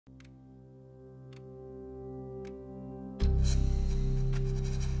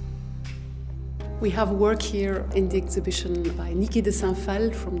We have work here in the exhibition by Niki de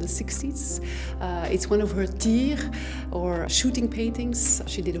Phalle from the 60s. It's one of her tir, or shooting paintings.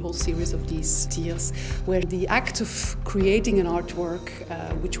 She did a whole series of these tirs, where the act of creating an artwork,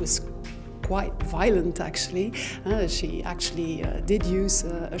 which was quite violent actually. She actually did use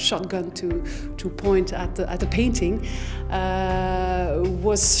a shotgun to point at the painting.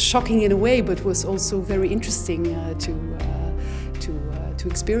 Was shocking in a way, but was also very interesting to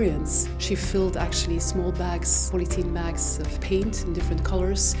experience. She filled actually small bags, polythene bags of paint in different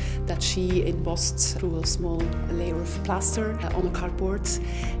colors that she embossed through a small layer of plaster on a cardboard.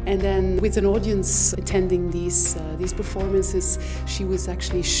 And then with an audience attending these performances, she was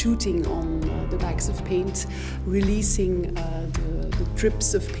actually shooting on the bags of paint, releasing the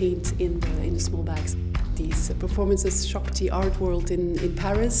drips of paint in the small bags. These performances shocked the art world in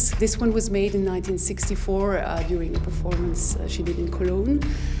Paris. This one was made in 1964 during a performance she did in Cologne.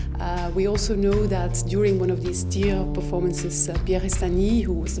 We also know that during one of these tir performances, Pierre Estany,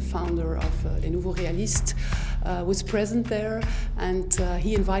 who was the founder of Les Nouveaux Réalistes, was present there, and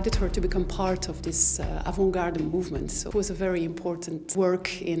he invited her to become part of this avant-garde movement. So it was a very important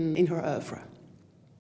work in her oeuvre.